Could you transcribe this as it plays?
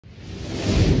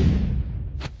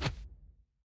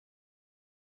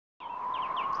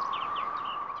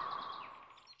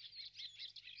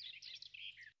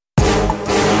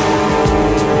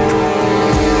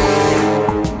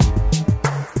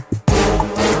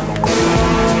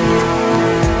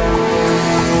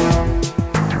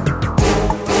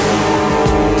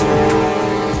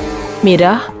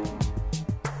மீரா,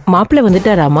 மாப்பிள்ளை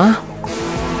வந்துட்டாராமா?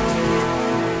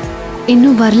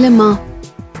 இன்னும் வரலம்மா.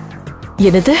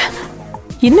 என்னது,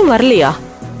 இன்னும் வரலையா?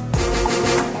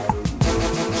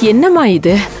 என்னம்மா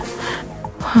இது?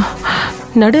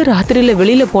 நடு ராத்திரியில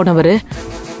வெளியில போனவரு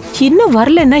இன்னும்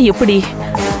வரலன்னா எப்படி?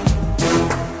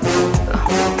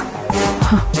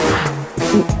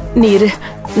 நீரு,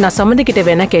 நான் சம்மந்தி கிட்ட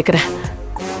வேணா கேக்குறேன்.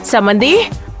 சம்மந்தி,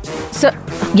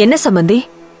 என்ன சம்மந்தி?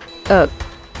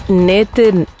 நேத்து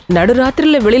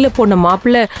நடுராத்திரில வெளியில போன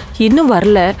மாப்பிள்ளை இன்னும்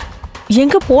வரல,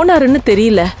 எங்க போனாருன்னு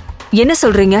தெரியல. என்ன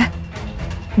சொல்றீங்க?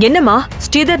 என்னம்மா,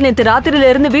 ஸ்ரீதர் நேத்து ராத்திரில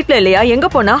இருந்து வீட்ல இல்லையா? எங்க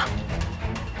போனா?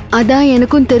 அதான்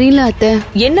எனக்கும் தெரியல அத்தை.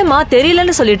 என்னம்மா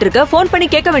தெரியலன்னு சொல்லிட்டு இருக்க? போன் பண்ணி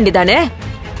கேட்க வேண்டியதானே?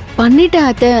 பண்ணிட்டேன்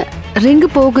அத்தை, ரிங்கு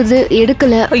போகுது,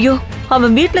 எடுக்கல. ஐயோ,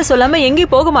 அவன் வீட்ல சொல்லாம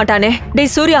எங்கேயும் போக மாட்டானே.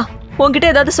 டேய் சூர்யா,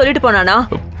 உன்கிட்ட ஏதாவது சொல்லிட்டு போனானா?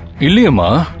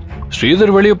 இல்லையம்மா,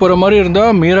 ஸ்ரீதர் வெளியே போற மாதிரி இருந்தா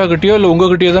மீரா கிட்டயோ இல்ல உங்க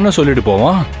கிட்டயோ தானே சொல்லிட்டு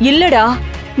போவான். இல்லடா,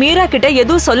 மீரா கிட்ட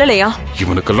எதுவும் சொல்லலையா?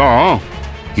 இவனுக்கெல்லாம்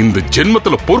இந்த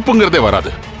ஜென்மத்துல பொறுப்புங்கிறதே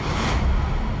வராது.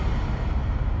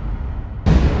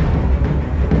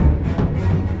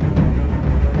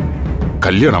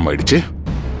 கல்யாணம் ஆயிடுச்சு,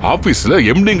 ஆபீஸ்ல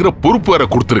எம்டிங்கிற பொறுப்பு வேற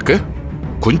கொடுத்திருக்கு.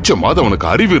 கொஞ்சமாவது அவனுக்கு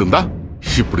அறிவு இருந்தா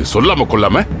இப்படி சொல்லாம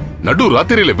கொள்ளாம நடு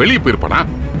ராத்திரியில வெளியே போயிருப்பானா?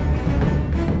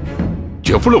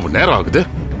 எவ்வளவு நேரம் ஆகுது,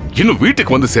 இன்னும்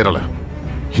வீட்டுக்கு வந்து சேரல.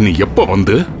 இனி எப்ப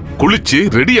வந்து குளிச்சு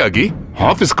ரெடியாகி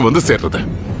ஆபீஸ்க்கு வந்து சேர்றது?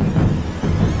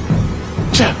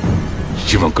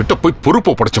 இவன் கிட்ட போய்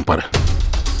பொறுப்பை படைச்ச பாரு.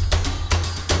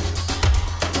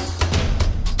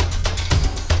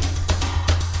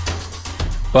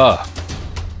 பா,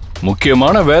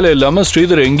 முக்கியமான வேலை இல்லாம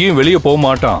ஸ்ரீதர் எங்கேயும் வெளியே போக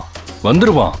மாட்டான்,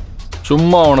 வந்துருவான்.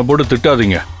 சும்மா அவனை போட்டு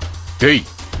திட்டாதீங்க. டேய்,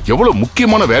 எவ்வளவு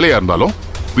முக்கியமான வேலையா இருந்தாலும்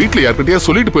வீட்டுல யார்கிட்டயா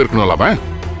சொல்லிட்டு போயிருக்கணும்லாம?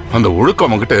 அந்த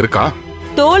ஒழுக்கம் அவன்கிட்ட இருக்கா?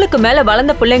 தோளுக்கு மேல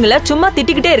வளர்ந்த பிள்ளைங்களை சும்மா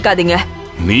திட்டிக்கிட்டே இருக்காதீங்க.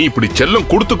 நீ இப்படி செல்லம்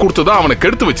கொடுத்து கொடுத்துதான் அவனை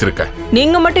கெடுத்து வச்சிருக்க.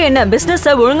 நீங்க மட்டும் என்ன பிசினஸ்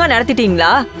ஒழுங்கா நடத்திட்டீங்களா?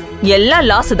 எல்லாம்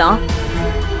லாஸ் தான்.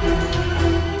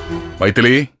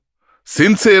 மைத்திலி,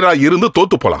 சின்சியரா இருந்து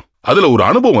தோத்து போலாம், அதுல ஒரு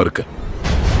அனுபவம் இருக்கு.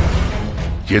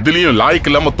 எதுலயும் லாய்க்கு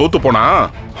இல்லாம தோத்து போனா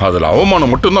அதுல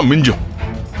அவமானம் மட்டும்தான் மிஞ்சும்.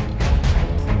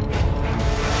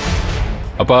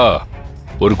 அப்பா,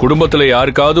 ஒரு குடும்பத்துல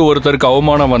யாருக்காவது ஒருத்தருக்கு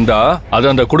அவமானம் வந்தா அது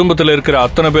அந்த குடும்பத்துல இருக்கிற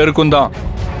அத்தனை பேருக்கும் தான்.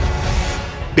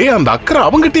 டேய், அந்த அக்கறை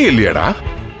அவங்கிட்டே இல்லையாடா?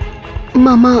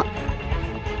 மாமா,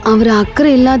 அவர்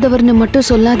அக்கறை இல்லாதவர்னு மட்டும்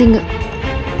சொல்லாதீங்க.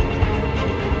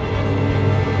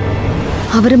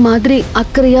 அவரு மாதிரி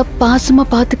அக்கறையா பாசமா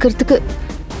பாத்துக்கிறதுக்கு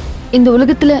இந்த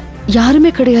உலகத்துல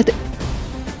யாருமே கிடையாது.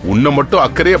 உன்னை மட்டும்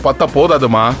அக்கறையா பார்த்தா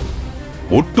போதாதுமா,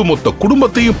 ஒட்டுமொத்த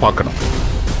குடும்பத்தையும் பார்க்கணும்.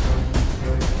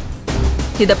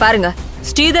 இத பாருங்க,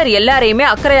 ஸ்ரீதர் எல்லாரையுமே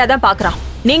அக்கறையா தான் பாக்குறான்.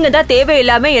 நீங்க தான்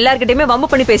தேவையில்லாம எல்லார்கிட்டயுமே வம்பு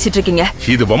பண்ணி பேசிட்டு இருக்கீங்க.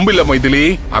 இது வம்பு இல்ல மைதிலி,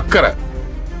 அக்கறை.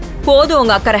 போதும்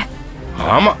உங்க அக்கறை.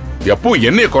 ஆமா, எப்போ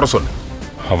என்னைய குறை சொல்லு,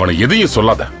 அவனை எதையும்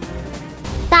சொல்லாத.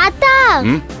 தாத்தா,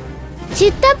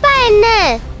 சித்தப்பா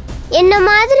என்ன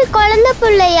மாதிரி குழந்தை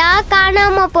பிள்ளையா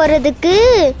காணாம போறதுக்கு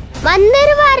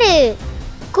வந்துருவாரு.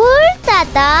 கூல்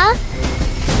தாத்தா.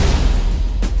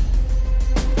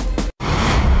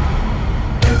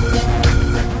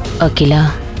 அகிலா,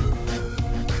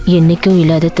 என்னைக்கும்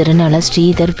இல்லாத திருநாள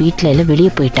ஸ்ரீதர் வீட்ல எல்லாம்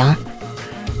வெளியே போயிட்டான்.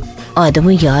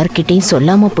 அதுவும் யார்கிட்டையும்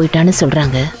சொல்லாம போயிட்டான்னு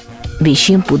சொல்றாங்க.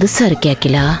 விஷயம் புதுசா இருக்கே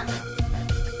அகிலா.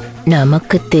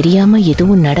 நமக்கு தெரியாம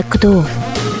எதுவும் நடக்குதோ?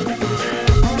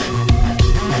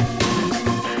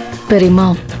 பெரியம்மா,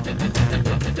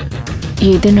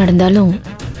 எது நடந்தாலும்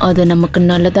அது நமக்கு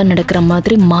நல்லதா நடக்கிற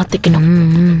மாதிரி மாத்திக்கணும்.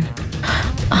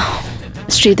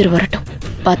 ஸ்ரீதர் வரட்டும்,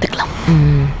 பாத்துக்கலாம்.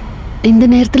 இந்த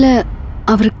நேரத்துல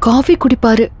அவர் காஃபி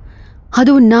குடிப்பாரு,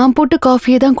 அதுவும் நான் போட்ட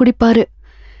காஃபியை தான் குடிப்பாரு.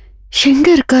 எங்க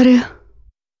இருக்காரு?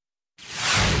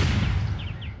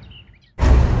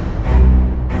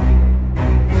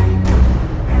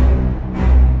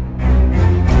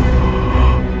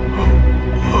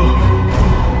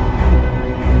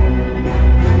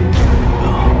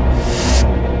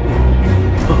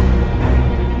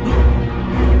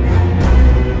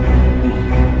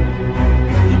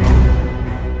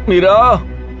 மீரா,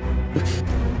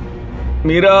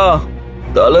 மீரா,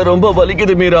 தலை ரொம்ப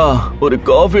வலிக்குது மீரா, ஒரு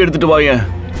காஃபி எடுத்துட்டு வாயேன்.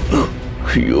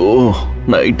 ஐயோ,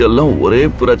 நைட் எல்லாம் ஒரே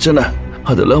பிரச்சனை,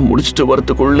 அதெல்லாம் முடிச்சிட்டு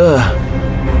வரதுக்குள்ள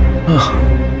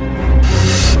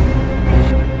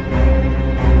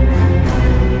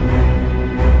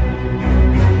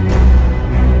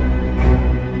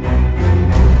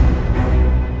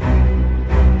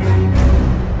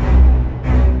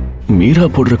மீரா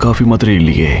போடுற காஃபி மாதிரி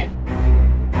இல்லையே.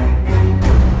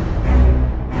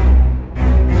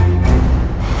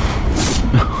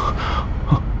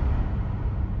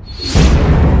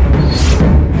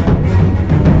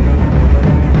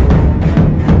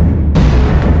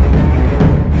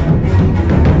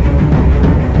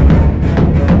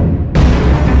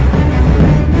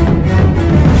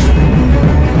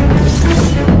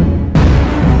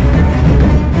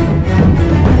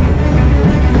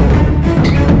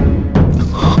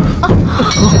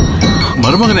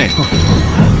 மருமகனே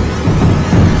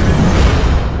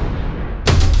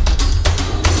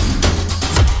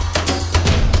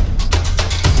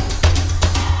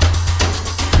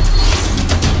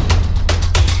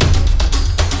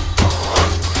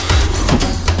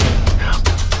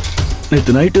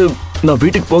நேத்து நைட்டு நான்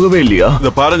வீட்டுக்கு போகவே இல்லையா? இத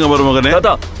பாருங்க மருமகனே.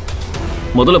 தாத்தா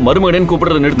முதல்ல மருமகனேன்னு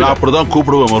கூப்பிடுறத நிறுத்து. நான் அப்படிதான்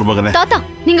கூப்பிடுவேன் மருமகனே. தாத்தா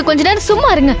நீங்க கொஞ்ச நேரம் சும்மா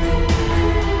இருங்க.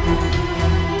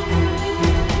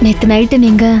 நேத்து நைட்டு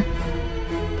நீங்க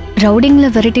ரவுடிங்ல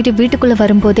விரட்டிட்டு வீட்டுக்குள்ள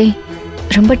வரும்போதே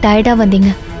ரொம்ப டயர்டா வந்தீங்க.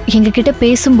 எங்க கிட்ட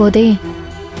பேசும்போதே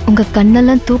உங்க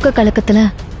கண்ணெல்லாம் தூக்க கலக்கத்துல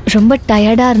ரொம்ப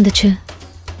டயர்டா இருந்துச்சு.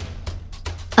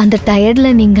 அந்த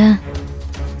டயர்ட்ல நீங்க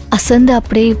அசந்து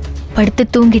அப்படியே படுத்து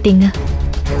தூங்கிட்டீங்க.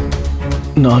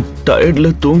 நான்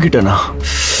டயர்ட்ல தூங்கிட்டேனா?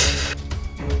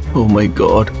 Oh my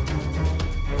God.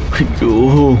 ஐயோ,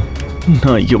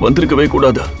 நான் இங்க வந்திருக்கவே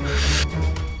கூடாது.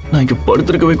 நான் இங்க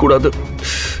படுத்திருக்கவே கூடாது.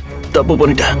 தப்பு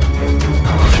பண்ணிட்டேன்.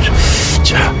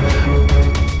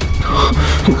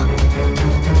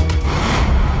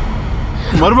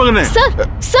 மருமகனே சார்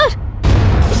சார்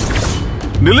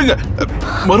நில்லுங்க.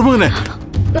 மருமகனே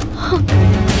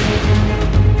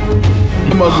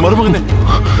மருமகனே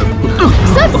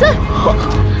சார் சார்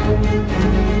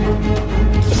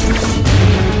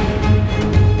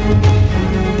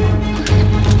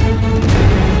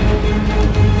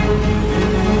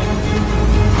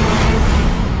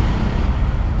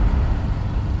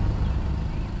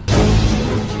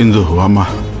இந்து வாமா,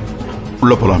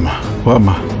 உள்ள போலாமா?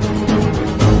 வாமா.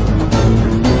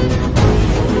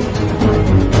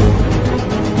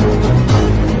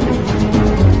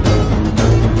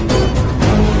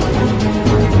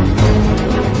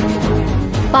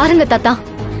 பாருங்க தாத்தா,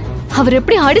 அவர்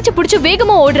எப்படி அடிச்சு புடிச்சு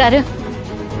வேகமா ஓடுறாரு.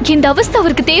 இந்த அவஸ்தை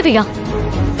அவருக்கு தேவையா?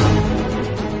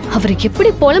 அவர்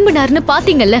எப்படி புலம்புனாருன்னு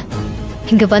பாத்தீங்கல்ல.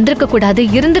 இங்க வந்திருக்க கூடாது,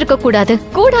 இருந்திருக்க கூடாது,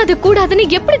 கூடாது கூடாதுன்னு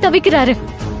எப்படி தவிக்கிறாரு.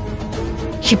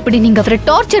 இப்படி நீங்க அவரை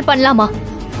டார்ச்சர் பண்ணலாமா?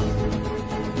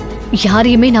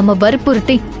 யாரையுமே நம்ம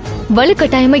வற்புறுத்தி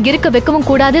வலுக்கட்டாயமா இருக்க வைக்கவும்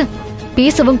கூடாது,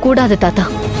 பேசவும் கூடாது தாத்தா.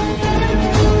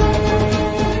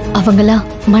 அவங்களா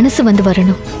மனசு வந்து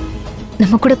வரணும்,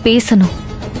 நம்ம கூட பேசணும்.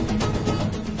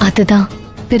 அதுதான்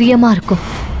பிரியமா இருக்கும்.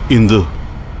 இந்து,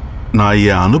 நான்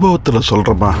என் அனுபவத்துல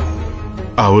சொல்றேமா,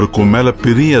 அவருக்கு மேல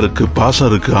பிரியம் இருக்கு, பாசம்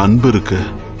இருக்கு, அன்பு இருக்கு.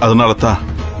 அதனால தான்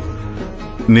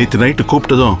நேத்து நைட்டு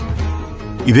கூப்பிட்டதும்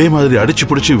இதே மாதிரி அடிச்சு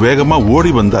பிடிச்சு வேகமா ஓடி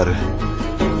வந்தாரு.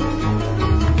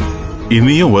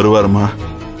 இனியும் வருவாருமா.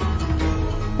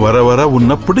 வர வர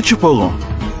உன்னை பிடிச்சு போகும்.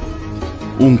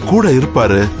 உன் கூட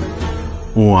இருப்பாரு.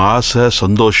 உன் ஆசை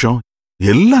சந்தோஷம்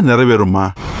எல்லாம் நிறைவேறுமா.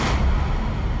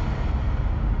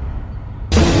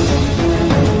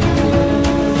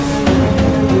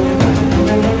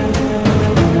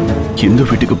 இந்த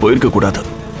வீட்டுக்கு போயிருக்க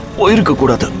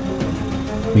கூடாது.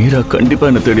 மீரா கண்டிப்பா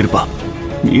என்ன தேடி இருப்பா.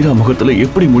 மீரா முகத்துல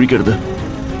எப்படி முழிக்கிறது?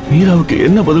 மீராவுக்கு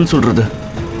என்ன பதில் சொல்றது?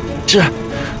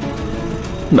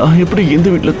 நான் எப்படி இந்த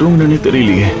வீட்டுல தூங்கினே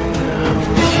தெரியலையே.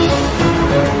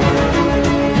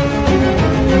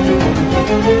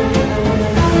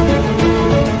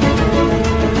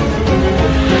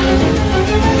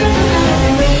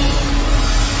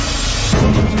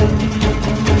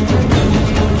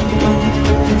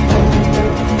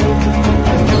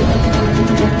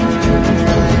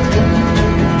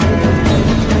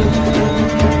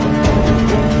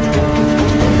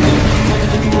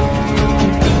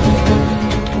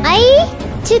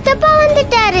 சித்தப்பா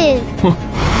வந்துட்டாரு.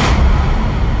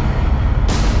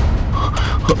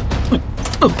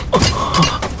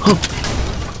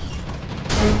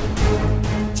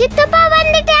 சித்தப்பா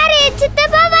வந்துட்டாரு.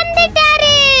 சித்தப்பா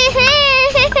வந்துட்டாரு.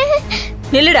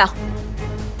 நில்லுடா.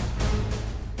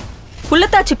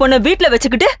 புள்ளத்தாச்சி பொண்ண வீட்ல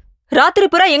வச்சுக்கிட்டு ராத்திரி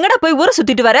பூரா எங்கடா போய் ஊரை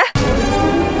சுத்திட்டு வர?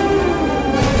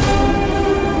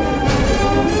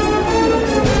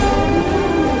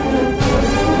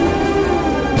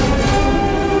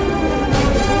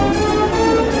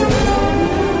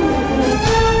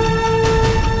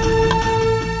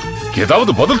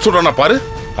 ஏதாவது பதில் சொல்றானா பாரு.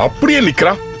 அப்படியே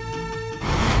நிக்கிறான்.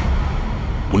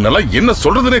 உன்னெல்லாம் என்ன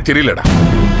சொல்றதுனே தெரியலடா.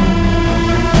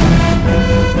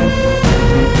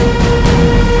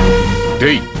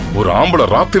 டேய், ஒரு ஆம்பளை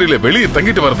ராத்திரியில வெளியே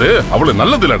தங்கிட்டு வருது அவ்வளவு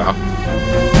நல்லது இல்லடா.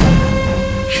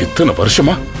 இத்தனை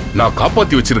வருஷமா நான்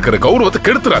காப்பாத்தி வச்சிருக்கிற கௌரவத்தை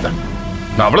கெடுத்துறாத.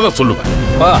 நான் அவ்வளவுதான் சொல்லுவேன்.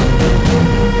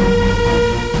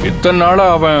 இத்தனை நாளா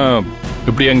அவன்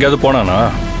இப்படி எங்கேயாவது போனானா?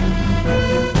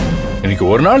 இன்னைக்கு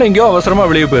ஒரு நாள் எங்கேயோ அவசரமா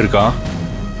வெளியே போயிருக்கான்.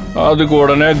 அதுக்கு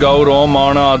உடனே கௌரவம்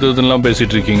மானம் அது இதெல்லாம்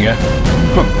பேசிட்டு இருக்கீங்க.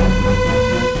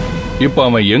 இப்ப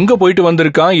அவன் எங்க போயிட்டு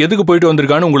வந்திருக்கான், எதுக்கு போயிட்டு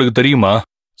வந்திருக்கான்னு உங்களுக்கு தெரியுமா?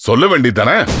 சொல்ல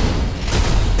வேண்டியதானே.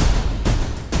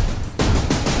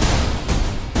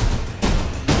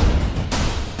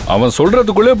 அவன்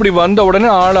சொல்றதுக்குள்ள இப்படி வந்த உடனே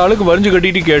ஆளுக்கு வரிஞ்சு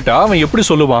கட்டிட்டு கேட்டா அவன் எப்படி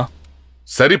சொல்லுவான்?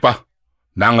 சரிப்பா,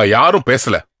 நாங்க யாரும்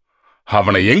பேசல.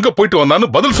 அவனை எங்க போயிட்டு வந்தான்னு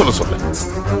பதில் சொல்ல சொல்லு.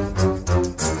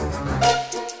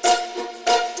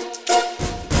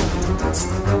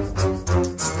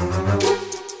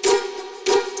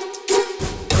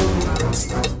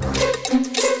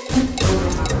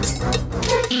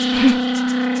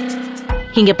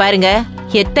 இங்க பாருங்க,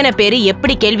 எத்தனை பேரு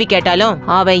எப்படி கேள்வி கேட்டாலும்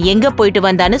அவன் எங்க போயிட்டு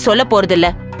வந்தான்னு சொல்ல போறது இல்ல.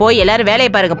 போய் எல்லாரும் வேலையை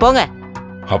பாருங்க, போங்க.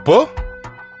 அப்போ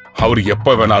அவர்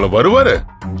எப்ப வேணாலும் வருவாரு,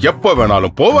 எப்ப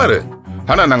வேணாலும் போவாரு.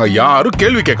 ஆனா நாங்க யாரும்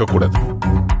கேள்வி கேட்க கூடாது.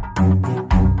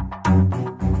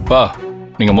 பா,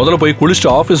 நீங்க முதல்ல போய்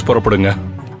குளிச்சுட்டு ஆபீஸ் புறப்படுங்க.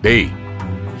 டேய்,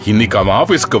 இன்னைக்கு அவன்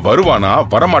ஆபீஸ்க்கு வருவானா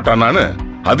வரமாட்டானான்னு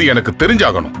அது எனக்கு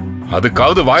தெரிஞ்சாகணும்.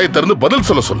 அதுக்காவது வாயை திறந்து பதில்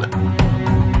சொல்ல சொல்லு.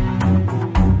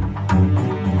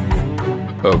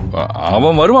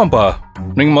 அவன் வருவான்பா.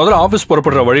 நீங்க முதல்ல ஆபீஸ்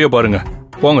புறப்படுற வழியை பாருங்க,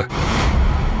 போங்க.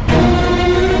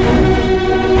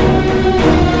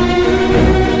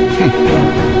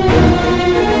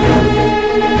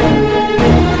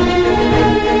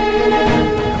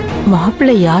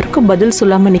 மாப்பிள்ளை யாருக்கும் பதில்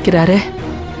சொல்லாம நிக்கிறாரு.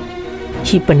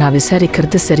 இப்ப நான்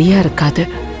விசாரிக்கிறது சரியா இருக்காது.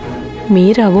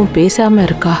 மீராவும் பேசாம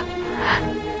இருக்கா.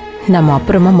 நம்ம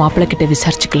அப்புறமா மாப்பிள்ளை கிட்ட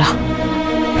விசாரிச்சுக்கலாம்.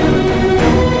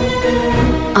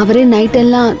 அவரே நைட்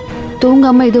எல்லாம்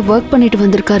தூங்காம ஏதோ ஒர்க் பண்ணிட்டு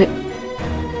வந்திருக்காரு.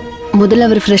 முதல்ல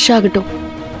அவர் ஃப்ரெஷ் ஆகட்டும்,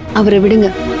 அவரை விடுங்க.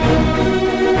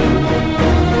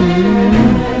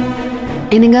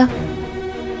 என்னங்க,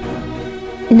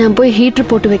 நான் போய்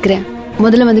ஹீட்டர் போட்டு வைக்கிறேன்,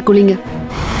 முதல்ல வந்து குளிங்க.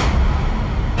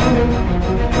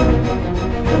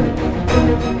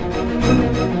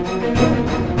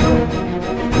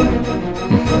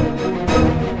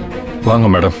 வாங்க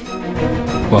மேடம்,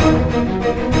 வா.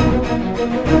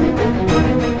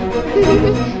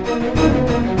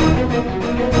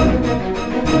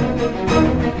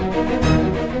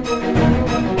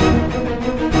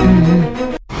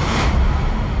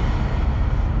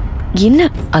 என்ன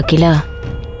அகிலா,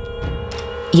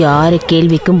 யாரு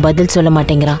கேள்விக்கும் பதில் சொல்ல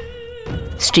மாட்டேங்கிறான்.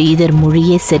 ஸ்ரீதர்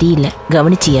மொழியே சரியில்லை,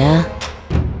 கவனிச்சியா?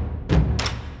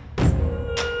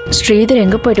 ஸ்ரீதர்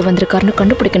எங்க போயிட்டு வந்திருக்காருன்னு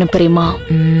கண்டுபிடிக்கணும் பெரியமா.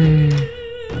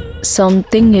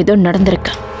 சம்திங் ஏதோ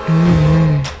நடந்திருக்கு.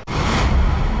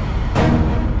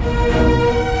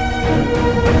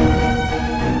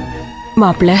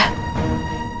 மாப்பிள்ள,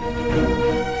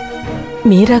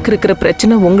 மீராக்கு இருக்கிற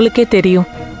பிரச்சனை உங்களுக்கே தெரியும்.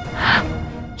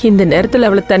 இந்த நேரத்தில்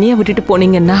அவளை தனியா விட்டுட்டு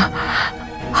போனீங்கன்னா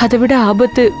அதை விட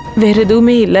ஆபத்து வேற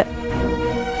எதுவுமே இல்லை.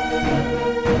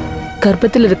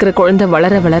 கர்ப்பத்தில் இருக்கிற குழந்தை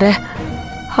வளர வளர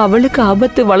அவளுக்கு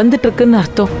ஆபத்து வளர்ந்துட்டு இருக்குன்னு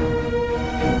அர்த்தம்.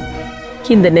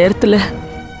 இந்த நேரத்துல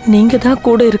நீங்க தான்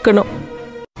கூட இருக்கணும்.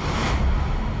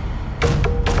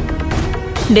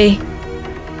 டேய்,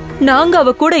 நாங்க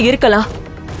அவ கூட இருக்கலாம்,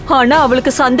 ஆனா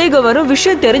அவளுக்கு சந்தேகம் வரும்,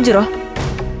 விஷயம் தெரிஞ்சிரும்.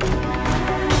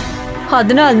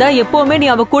 அதனால்தான் எப்பவுமே நீ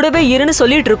அவ கூடவே இருன்னு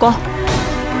சொல்லிட்டு இருக்கோம்.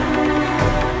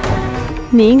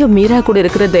 நீங்க மீரா கூட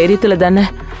இருக்கிற தைரியத்துல தானே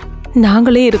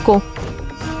நாங்களே இருக்கோம்.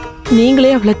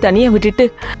 நீங்களே அவளை தனியா விட்டுட்டு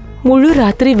முழு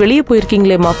ராத்திரி வெளியே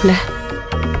போயிருக்கீங்களே மாப்பிள்ள.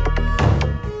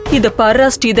 இத பாரா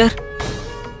ஸ்ரீதர்,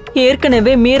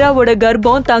 ஏற்கனவே மீராவோட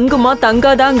கர்ப்பம் தங்குமா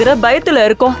தங்காதாங்கிற பயத்துல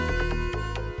இருக்கோம்.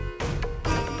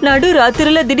 நடு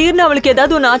ராத்திரில திடீர்னு அவளுக்கு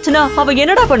ஏதாவது ஒண்ணு ஆச்சுன்னா அவ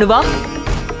என்னடா பண்ணுவா?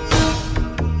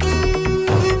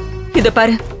 இத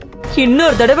பாரு,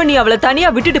 இன்னொரு தடவை நீ அவளை தனியா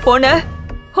விட்டுட்டு போன,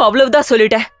 அவ்வளவுதான்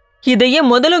சொல்லிட்டேன். இதையே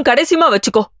முதலும் கடைசியுமா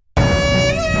வச்சுக்கோ.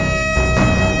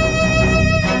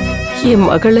 என்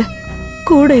மகளை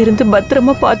கூட இருந்து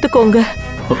பத்திரமா பாத்துக்கோங்க.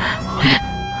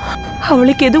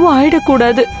 அவளுக்கு எதுவும்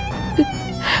ஆயிடக்கூடாது.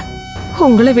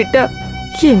 உங்களை விட்டா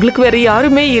எங்களுக்கு வேற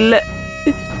யாருமே இல்ல.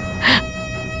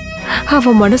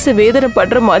 அவ மனசு வேதனை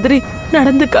படுற மாதிரி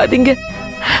நடந்துக்காதீங்க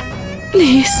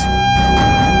ப்ளீஸ்.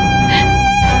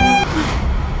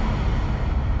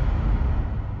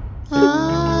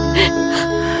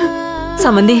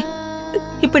 சமந்தி,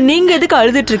 இப்ப நீங்க எதுக்கு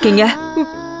அழுதுட்டு இருக்கீங்க?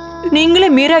 நீங்களே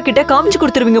மீரா கிட்ட காமிச்சு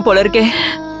கொடுத்துருவீங்க போல இருக்கே.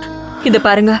 இத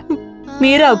பாருங்க,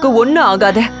 மீராவுக்கு ஒண்ணும்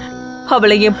ஆகாத.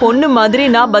 அவளை என் பொண்ணு மாதிரி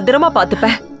நான் பத்திரமா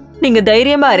பாத்துப்பேன். நீங்க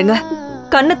தைரியமா இருங்க,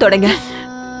 கண்ணை தொடங்க,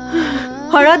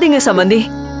 அழாதீங்க சமந்தி.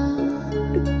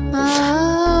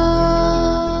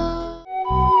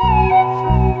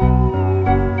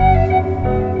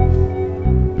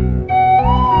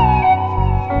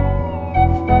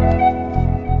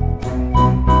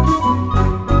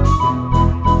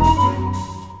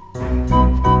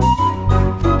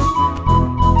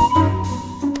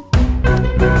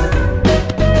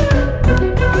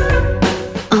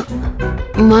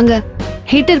 வாங்க,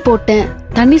 ஹீட்டர் போட்டேன்,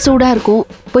 தண்ணி சூடா இருக்கும்,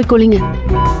 போய் குளிங்க.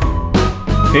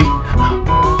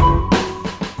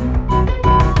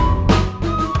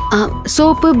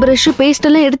 சோப்பு பிரஷ் பேஸ்ட்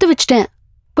எல்லாம் எடுத்து வச்சிட்டேன்.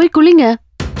 போய் குளிங்க.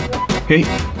 ஏய்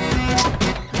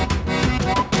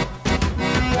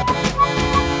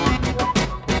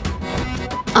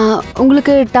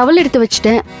உங்களுக்கு டவல் எடுத்து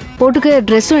வச்சிட்டேன். போட்டுக்க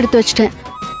ட்ரெஸ்ஸும் எடுத்து வச்சிட்டேன்.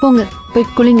 போங்க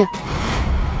போய் குளிங்க.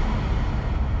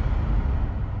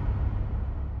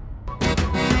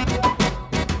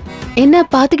 என்ன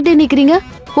பாத்துக்கிட்டே நிக்கிறீங்க?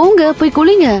 போங்க போய்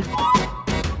குளிங்க.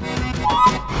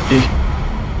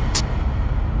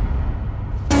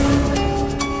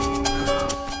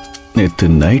 நேத்து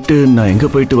நைட்டு நான் எங்க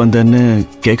போயிட்டு வந்தேன்னு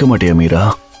கேட்க மாட்டியா மீரா?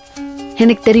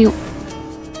 எனக்கு தெரியும்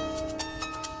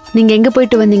நீங்க எங்க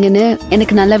போயிட்டு வந்தீங்கன்னு.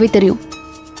 எனக்கு நல்லாவே தெரியும்.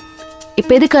 இப்ப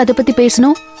எதுக்கு அதை பத்தி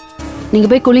பேசணும்? நீங்க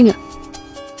போய் குளிங்க.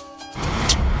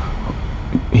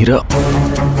 மீரா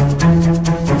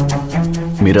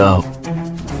மீரா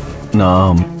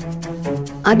நான்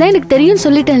அதான் எனக்கு தெரியும்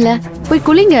சொல்லிட்டேன்ல. போய்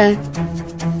குளிங்க.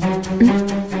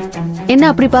 என்ன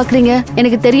அப்படி பாக்குறீங்க?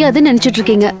 எனக்கு தெரியாதுன்னு நினைச்சிட்டு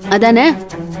இருக்கீங்க அதானே?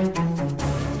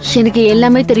 எனக்கு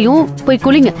எல்லாமே தெரியும். போய்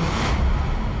குளிங்க.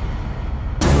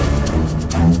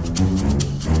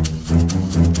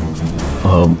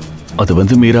 அது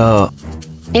வந்து மீரா.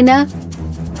 என்ன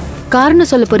காரணம்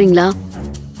சொல்ல போறீங்களா?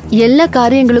 எல்லா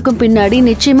காரியங்களுக்கும் பின்னாடி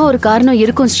நிச்சயமா ஒரு காரணம்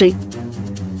இருக்கும் ஸ்ரீ.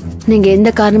 நீங்க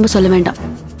எந்த காரணமும் சொல்ல வேண்டாம்.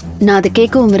 நான் அதை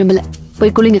கேட்கவும் விரும்பல.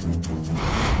 போய் குளிங்க.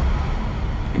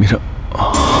 மீரா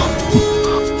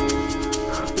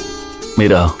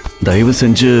மீரா தயவு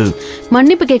செஞ்சு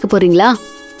மன்னிப்பு கேட்க போறீங்களா?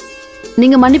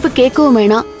 நீங்க மன்னிப்பு கேட்கவும்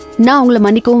வேணாம், நான் உங்களை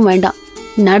மன்னிக்கவும் வேண்டாம்.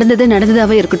 நடந்தது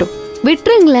நடந்ததாவே இருக்கட்டும்.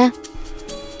 விட்டுருங்களேன்.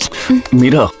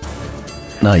 மீரா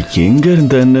நான் எங்க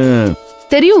இருந்தேன்னு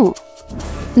தெரியும்.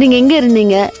 நீங்க எங்க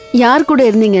இருந்தீங்க, யார் கூட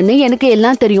இருந்தீங்கன்னு எனக்கு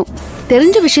எல்லாம் தெரியும்.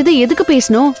 தெரிஞ்ச விஷயத்தை எதுக்கு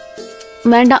பேசணும்?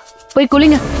 வேண்டாம், போய்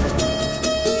குளிங்க.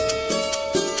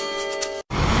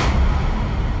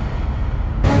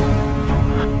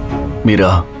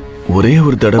 மீரா ஒரே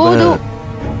ஒரு தடவை.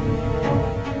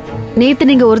 நேத்து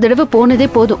நீங்க ஒரு தடவை போனதே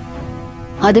போதும்.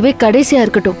 அதுவே கடைசியா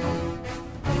இருக்கட்டும்.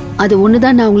 அது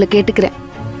ஒண்ணுதான் நான் உங்களை கேட்டுக்கிறேன்.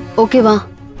 ஓகேவா?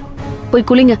 போய்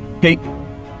குளிங்க. ஹேய்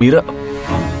மீரா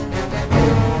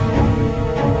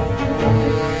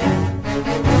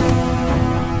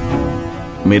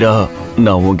மீரா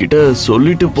நான் உன்கிட்ட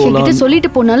சொல்லிட்டு என்கிட்ட சொல்லிட்டு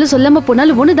போனாலும் சொல்லாம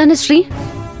போனாலும் ஒண்ணுதானே ஸ்ரீ.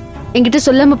 என்கிட்ட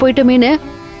சொல்லாம போயிட்டோமேனு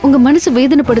உங்க மனசு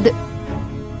வேதனைப்படுது.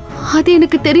 அது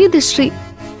எனக்கு தெரியுது ஸ்ரீ.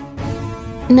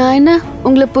 நான் என்ன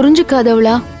உங்களை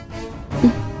புரிஞ்சுக்காதவளா?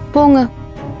 போங்க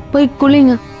போய்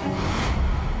குளிங்க.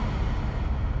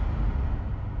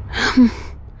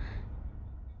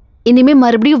 இனிமே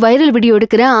மறுபடியும் வைரல் வீடியோ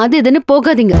எடுக்கிறேன் அது இதுன்னு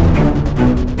போகாதீங்க.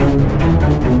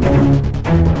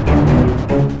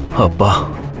 அப்பா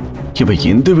இவ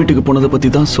எந்த வீட்டுக்கு போனதை பத்தி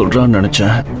தான் சொல்றான்னு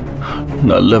நினைச்சேன்.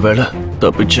 நல்ல வேளை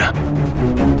தப்பிச்சேன்.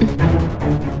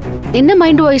 என்ன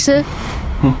மைண்ட் வாய்ஸ்?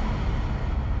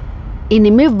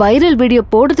 இனிமே வைரல் வீடியோ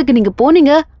போடுறதுக்கு நீங்க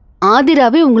போனீங்க,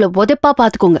 ஆதிராவே உங்களை உதைப்பா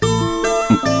பாத்துக்கோங்க.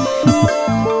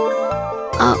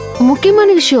 முக்கியமான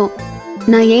விஷயம்,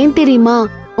 நான் ஏன் தெரியுமா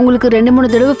உங்களுக்கு 2-3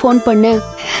 தடவை போன் பண்ணேன்?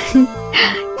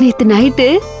 நேத்து நைட்டு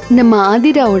நம்ம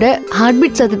ஆதிராவோட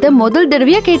ஹார்ட்பீட் சத்தத்தை முதல்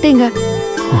தடவையா கேட்டேங்க.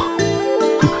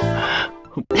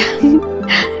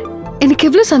 எனக்கு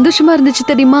எவ்வளவு சந்தோஷமா இருந்துச்சு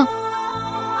தெரியுமா?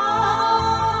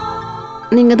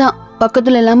 நீங்க தான்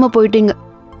பக்கத்துல இல்லாம போயிட்டீங்க.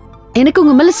 எனக்கு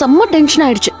உங்க மேல செம்ம டென்ஷன்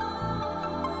ஆயிடுச்சு.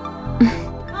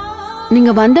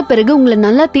 நீங்க வந்த பிறகு உங்களை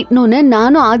நல்லா திட்டணும்னு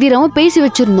நானும் ஆதிராவும் பேசி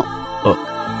வச்சிருந்தோம்.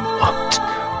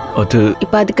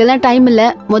 இப்ப அதுக்கெல்லாம் டைம் இல்ல.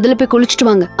 முதல்ல போய் குளிச்சுட்டு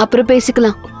வாங்க, அப்புறம்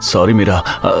பேசிக்கலாம். சாரி மீரா,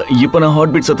 இப்ப நான்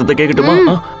ஹார்ட் பீட் சத்தத்தை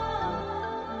கேட்கட்டுமா?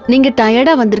 நீங்க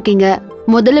டயர்டா வந்திருக்கீங்க,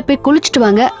 முதல்ல போய் குளிச்சுட்டு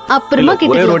வாங்க, அப்புறமா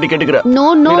கேட்டுக்கிறேன். No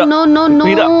no no no no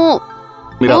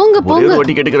போங்க போங்க.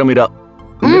 ஒரு கேட்டுக்கிறேன் மீரா.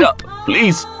 மீரா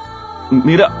ப்ளீஸ்.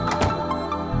 மீரா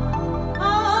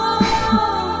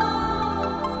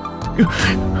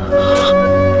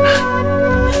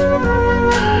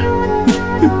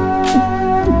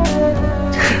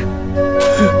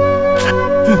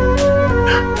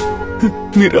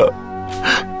மீரா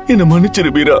என்ன மன்னிச்சிரு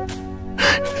மீரா.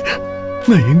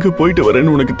 நான் எங்க போயிட்டு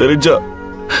வரேன்னு உனக்கு தெரிஞ்சா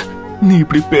நீ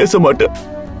இப்படி பேச மாட்ட.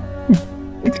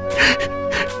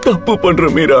 தப்பு பண்ற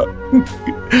மீரா,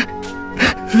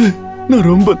 நான்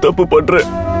ரொம்ப தப்பு பண்றேன்.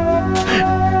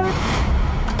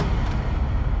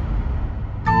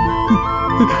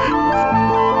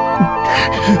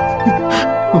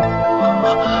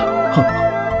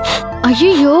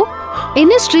 ஐயோ,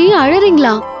 என்ன ஸ்ரீ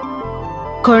அழறீங்களா?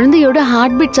 குழந்தையோட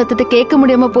ஹார்ட் பீட் சத்தத்தை கேட்க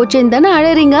முடியாம போச்சேன்னு தானே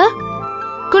அழறீங்க?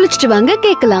 குளிச்சுட்டு வாங்க,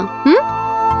 கேட்கலாம்.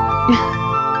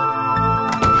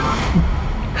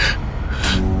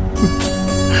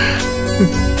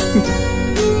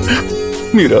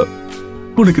 மீரா,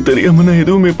 உனக்கு தெரியாம நான்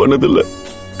எதுவுமே பண்ணதில்லை.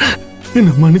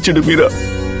 என்ன மன்னிச்சிடு மீரா.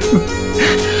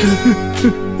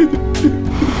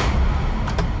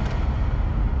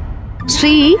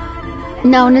 ஸ்ரீ,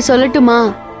 நான் ஒன்னு சொல்லட்டுமா?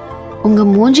 உங்க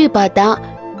மூஞ்சிய பார்த்தா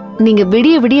நீங்க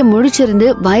விடிய விடிய முழிச்சிருந்து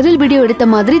வைரல் வீடியோ எடுத்த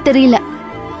மாதிரி தெரியல.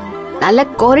 நல்லா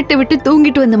கோரட்டை விட்டு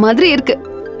தூங்கிட்டு வந்த மாதிரி இருக்கு.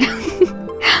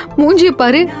 மூஞ்சிய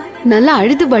பாரு, நல்லா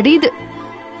அழுது வடியுது.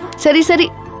 சரி சரி,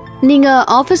 நீங்க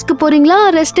ஆபீஸ்க்கு போறீங்களா,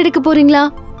 ரெஸ்ட் எடுக்க போறீங்களா?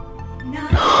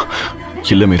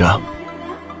 இல்ல மீரா,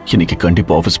 இன்னைக்கு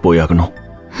கண்டிப்பா ஆபீஸ் போய் ஆகணும்.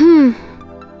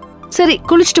 சரி,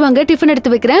 குளிச்சுட்டு வாங்க, டிஃபன்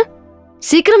எடுத்து வைக்கிறேன்.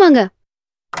 சீக்கிரம் வாங்க.